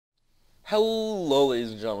Hello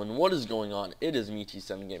ladies and gentlemen, what is going on? It is me,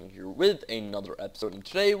 T7 Gaming here with another episode, and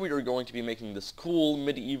today we are going to be making this cool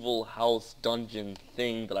medieval house dungeon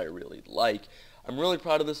thing that I really like. I'm really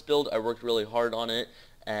proud of this build. I worked really hard on it,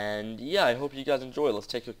 and yeah, I hope you guys enjoy. Let's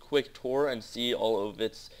take a quick tour and see all of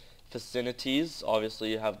its vicinities.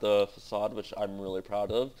 Obviously you have the facade, which I'm really proud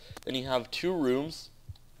of. Then you have two rooms.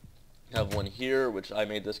 You have one here, which I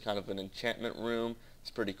made this kind of an enchantment room.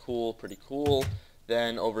 It's pretty cool, pretty cool.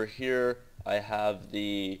 Then over here I have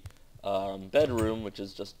the bedroom, which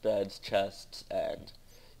is just beds, chests, and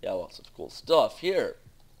yeah, lots of cool stuff here.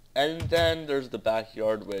 And then there's the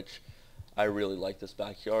backyard, which I really like this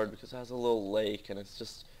backyard because it has a little lake and it's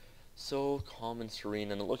just so calm and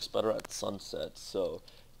serene, and it looks better at sunset. So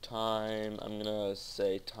I'm gonna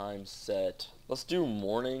say time set. Let's do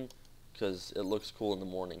morning because it looks cool in the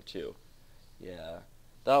morning too. Yeah,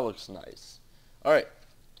 that looks nice.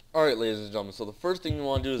 Alright, ladies and gentlemen, so the first thing you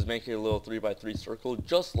want to do is make a little 3x3 circle,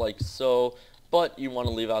 just like so, but you want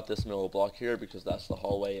to leave out this middle block here because that's the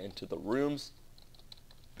hallway into the rooms.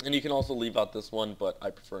 And you can also leave out this one, but I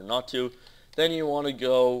prefer not to. Then you want to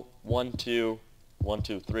go 1, 2, 1,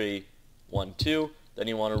 2, 3, 1, 2. Then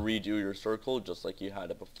you want to redo your circle just like you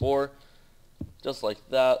had it before. Just like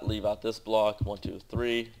that, leave out this block, 1, 2,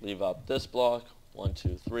 3, leave out this block, 1,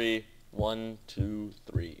 2, 3, 1, 2,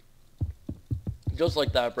 3. Just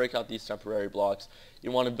like that, break out these temporary blocks.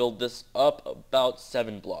 You want to build this up about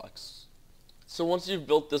 7 blocks. So once you've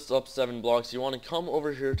built this up 7 blocks, you want to come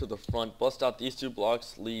over here to the front, bust out these 2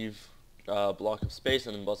 blocks, leave a block of space,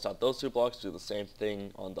 and then bust out those 2 blocks. Do the same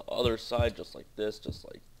thing on the other side, just like this, just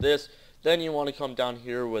like this. Then you want to come down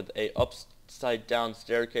here with a upside down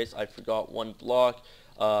staircase. I forgot 1 block.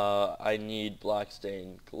 I need black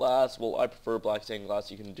stained glass. Well, I prefer black stained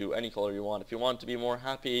glass. You can do any color you want. If you want to be more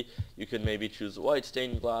happy, you can maybe choose white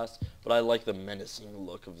stained glass, but I like the menacing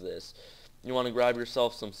look of this. You want to grab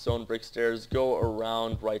yourself some stone brick stairs, go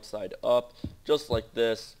around right side up, just like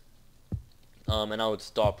this, and I would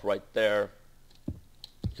stop right there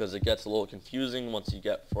because it gets a little confusing once you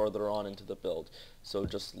get further on into the build. So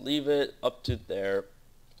just leave it up to there,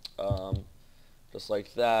 just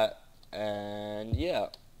like that. And yeah,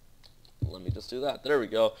 let me just do that. There we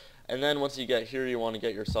go. And then once you get here, you want to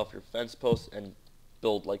get yourself your fence posts and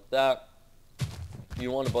build like that.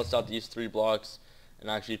 You want to bust out these 3 blocks and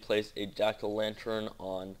actually place a jack-o'-lantern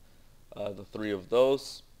on the 3 of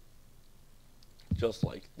those, just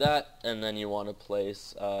like that. And then you want to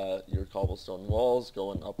place your cobblestone walls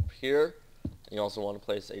going up here. And you also want to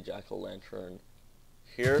place a jack-o'-lantern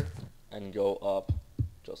here and go up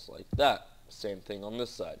just like that. Same thing on this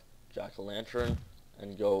side. Jack-o'-lantern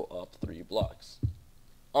and go up 3 blocks.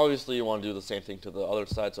 Obviously you want to do the same thing to the other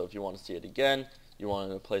side, so if you want to see it again, you want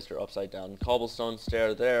to place your upside down cobblestone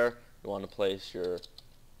stair there. You want to place your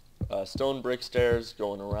stone brick stairs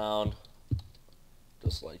going around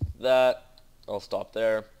just like that. I'll stop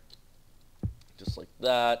there. Just like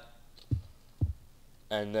that.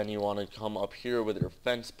 And then you want to come up here with your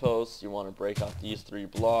fence posts. You want to break out these 3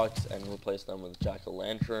 blocks and replace them with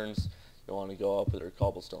jack-o'-lanterns. You want to go up with your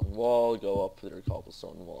cobblestone wall, go up with your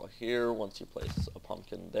cobblestone wall here. Once you place a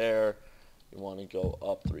pumpkin there, you want to go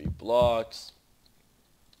up 3 blocks.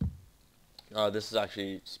 This is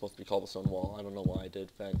actually supposed to be cobblestone wall. I don't know why I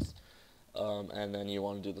did fence. And then you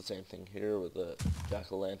want to do the same thing here with the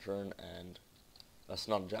jack-o'-lantern, and that's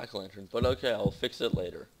not a jack-o'-lantern, but okay, I'll fix it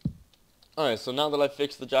later. Alright, so now that I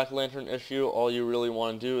fixed the jack-o'-lantern issue, all you really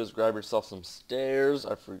want to do is grab yourself some stairs.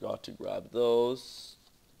 I forgot to grab those.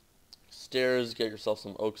 Stairs, get yourself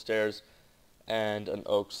some oak stairs and an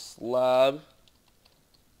oak slab.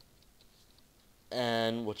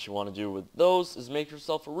 And what you want to do with those is make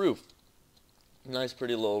yourself a roof. Nice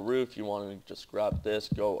pretty little roof. You want to just grab this,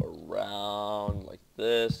 go around like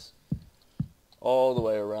this, all the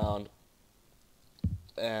way around.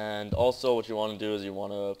 And also what you want to do is you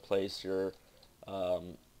want to place your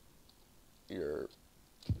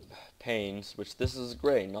panes, which this is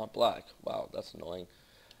gray, not black. Wow, that's annoying.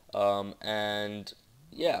 And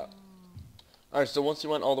yeah. Alright, so once you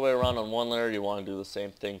went all the way around on one layer, you want to do the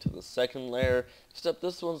same thing to the second layer, except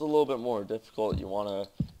this one's a little bit more difficult. You want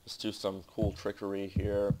to just do some cool trickery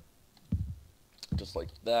here, just like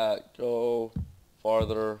that. Go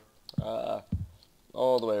farther,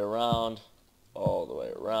 all the way around, all the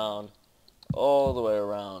way around, all the way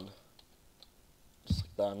around, just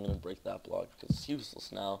like that. I'm going to break that block because it's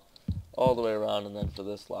useless now. All the way around, and then for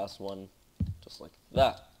this last one, just like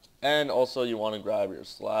that. And also you want to grab your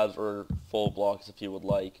slabs or full blocks if you would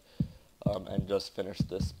like, and just finish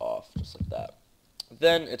this off just like that.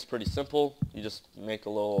 Then it's pretty simple. You just make a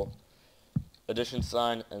little addition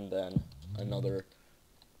sign and then another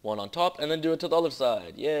one on top, and then do it to the other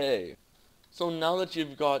side. Yay! So now that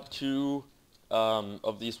you've got two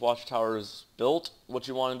of these watchtowers built, what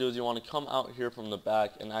you want to do is you want to come out here from the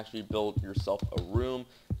back and actually build yourself a room.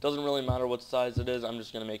 Doesn't really matter what size it is. I'm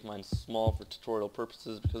just going to make mine small for tutorial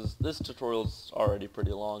purposes because this tutorial is already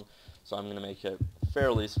pretty long, so I'm going to make it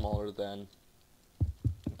fairly smaller than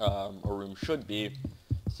a room should be.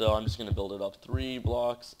 So I'm just going to build it up 3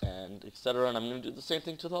 blocks and etc. And I'm going to do the same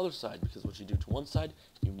thing to the other side, because what you do to one side,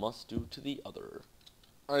 you must do to the other.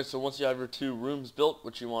 Alright, so once you have your 2 rooms built,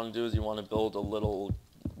 what you want to do is you want to build a little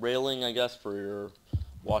railing, I guess, for your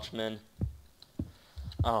watchmen.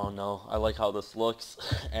 I don't know, I like how this looks,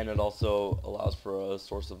 and it also allows for a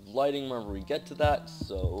source of lighting whenever we get to that,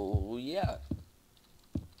 so yeah.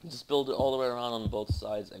 Just build it all the way around on both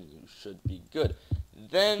sides and you should be good.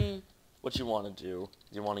 Then, what you want to do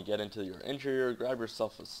is you want to get into your interior, grab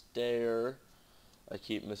yourself a stair. I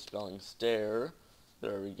keep misspelling stair.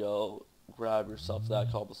 There we go. Grab yourself that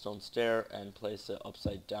cobblestone stair and place it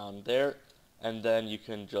upside down there, and then you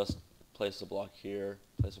can just place a block here,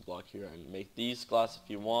 and make these glass if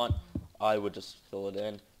you want. I would just fill it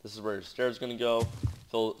in. This is where your stair is going to go.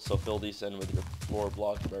 Fill these in with your floor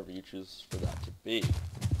block, whatever you choose for that to be.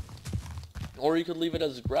 Or you could leave it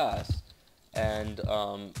as grass and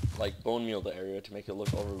like bone meal the area to make it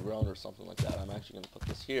look overgrown or something like that. I'm actually going to put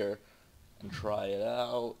this here and try it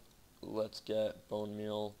out. Let's get bone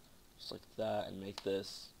meal. Just like that, and make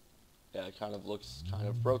this, yeah, it kind of looks kind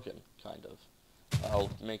of broken, kind of. I'll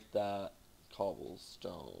make that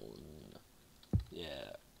cobblestone,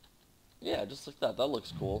 yeah, just like that. That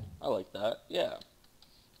looks cool. I like that, yeah.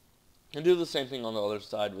 And do the same thing on the other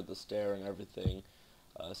side with the stair and everything.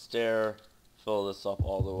 Stair, fill this up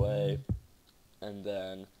all the way, and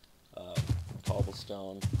then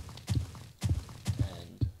cobblestone,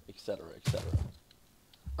 and etc., etc.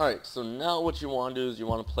 Alright, so now what you want to do is you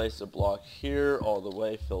want to place a block here all the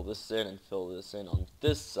way, fill this in, and fill this in on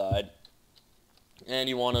this side. And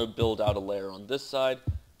you want to build out a layer on this side,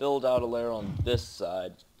 build out a layer on this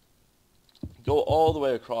side. Go all the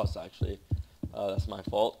way across, actually. That's my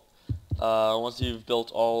fault. Once you've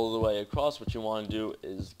built all the way across, what you want to do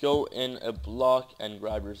is go in a block and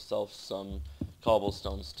grab yourself some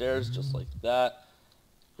cobblestone stairs, just like that.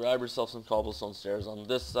 Grab yourself some cobblestone stairs on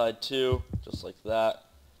this side too, just like that.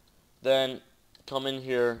 Then come in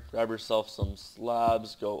here, grab yourself some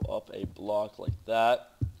slabs, go up a block like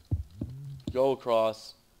that, go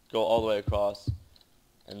across, go all the way across,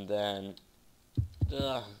 and then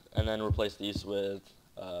replace these with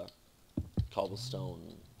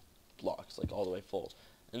cobblestone blocks, like all the way full.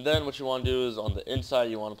 And then what you want to do is on the inside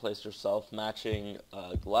you want to place yourself matching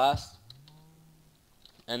glass,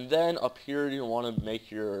 and then up here you want to make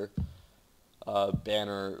your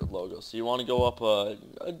banner logo. So you want to go up a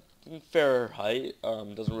fair height.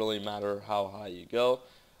 Doesn't really matter how high you go.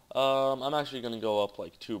 I'm actually going to go up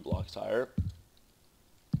like 2 blocks higher,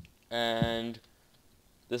 and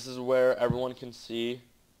this is where everyone can see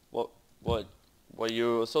what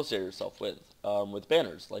you associate yourself with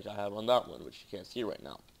banners, like I have on that one, which you can't see right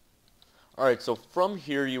now. Alright, so from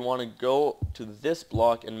here you want to go to this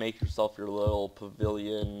block and make yourself your little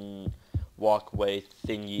pavilion walkway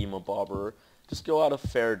thingy mabobber. Just go out a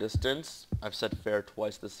fair distance. I've said fair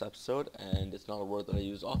twice this episode, and it's not a word that I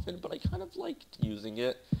use often, but I kind of liked using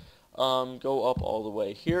it. Go up all the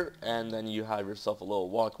way here, and then you have yourself a little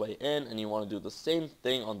walkway in, and you want to do the same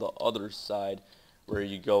thing on the other side, where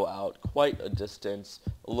you go out quite a distance,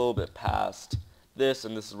 a little bit past this,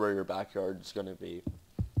 and this is where your backyard is going to be.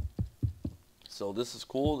 So this is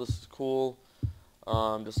cool,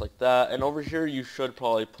 just like that. And over here you should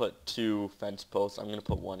probably put 2 fence posts. I'm going to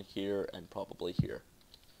put one here and probably here.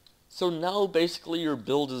 So now basically your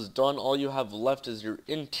build is done. All you have left is your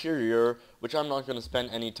interior, which I'm not going to spend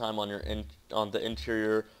any time on the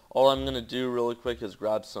interior. All I'm going to do really quick is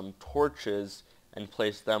grab some torches and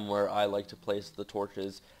place them where I like to place the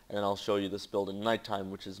torches, and then I'll show you this build in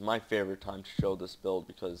nighttime, which is my favorite time to show this build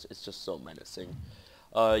because it's just so menacing.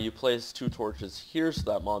 You place 2 torches here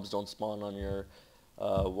so that mobs don't spawn on your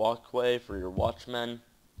walkway for your watchmen,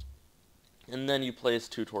 and then you place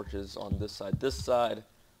 2 torches on this side, this side,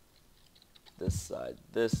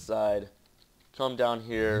 this side. Come down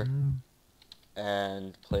here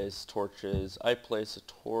and place torches. I place a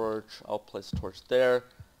torch, I'll place a torch there,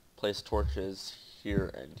 place torches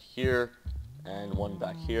here, and one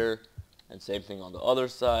back here, and same thing on the other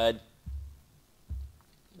side.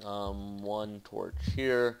 1 torch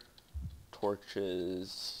here,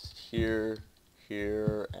 torches here,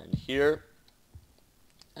 and here,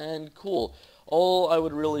 and cool. All I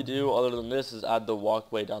would really do other than this is add the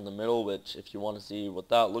walkway down the middle, which if you want to see what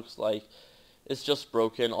that looks like, it's just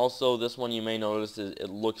broken. Also, this one you may notice it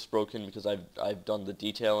looks broken because I've done the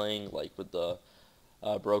detailing, like with the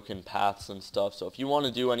broken paths and stuff. So if you want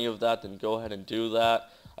to do any of that, then go ahead and do that.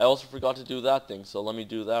 I also forgot to do that thing, so let me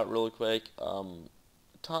do that really quick.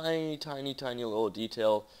 Tiny little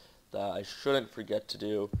detail that I shouldn't forget to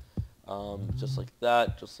do. Just like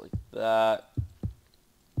that.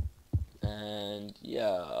 And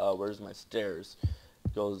yeah, where's my stairs?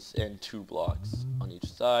 Goes in 2 blocks on each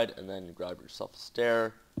side, and then grab yourself a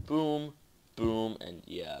stair. Boom, boom, and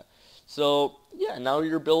yeah. So, yeah, now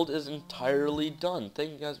your build is entirely done.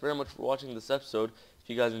 Thank you guys very much for watching this episode. If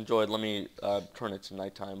you guys enjoyed, let me turn it to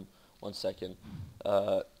nighttime. 1 second.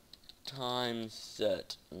 Time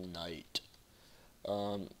set night.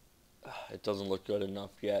 It doesn't look good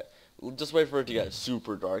enough yet. Just wait for it to get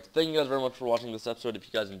super dark. Thank you guys very much for watching this episode. If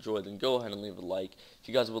you guys enjoyed, then go ahead and leave a like. If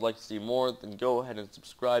you guys would like to see more, then go ahead and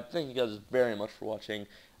subscribe. Thank you guys very much for watching,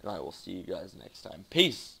 and I will see you guys next time.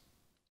 Peace!